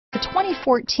The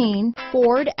 2014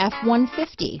 Ford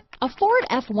F-150. A Ford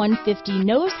F-150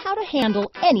 knows how to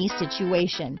handle any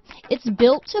situation. It's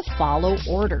built to follow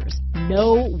orders,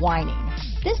 no whining.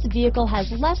 This vehicle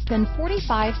has less than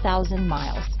 45,000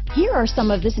 miles. Here are some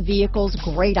of this vehicle's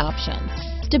great options: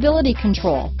 stability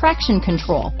control, traction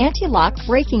control, anti-lock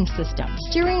braking system,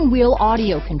 steering wheel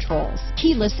audio controls,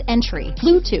 keyless entry,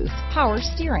 Bluetooth, power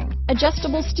steering,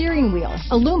 adjustable steering wheel,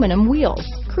 aluminum wheels,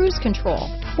 cruise control,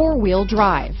 four-wheel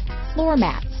drive, floor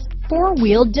mats,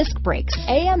 four-wheel disc brakes,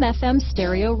 AM/FM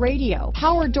stereo radio,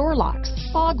 power door locks,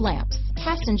 fog lamps,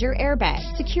 passenger airbag,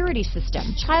 security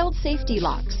system, child safety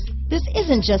locks. This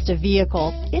isn't just a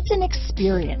vehicle, it's an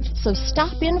experience. So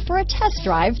stop in for a test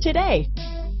drive today.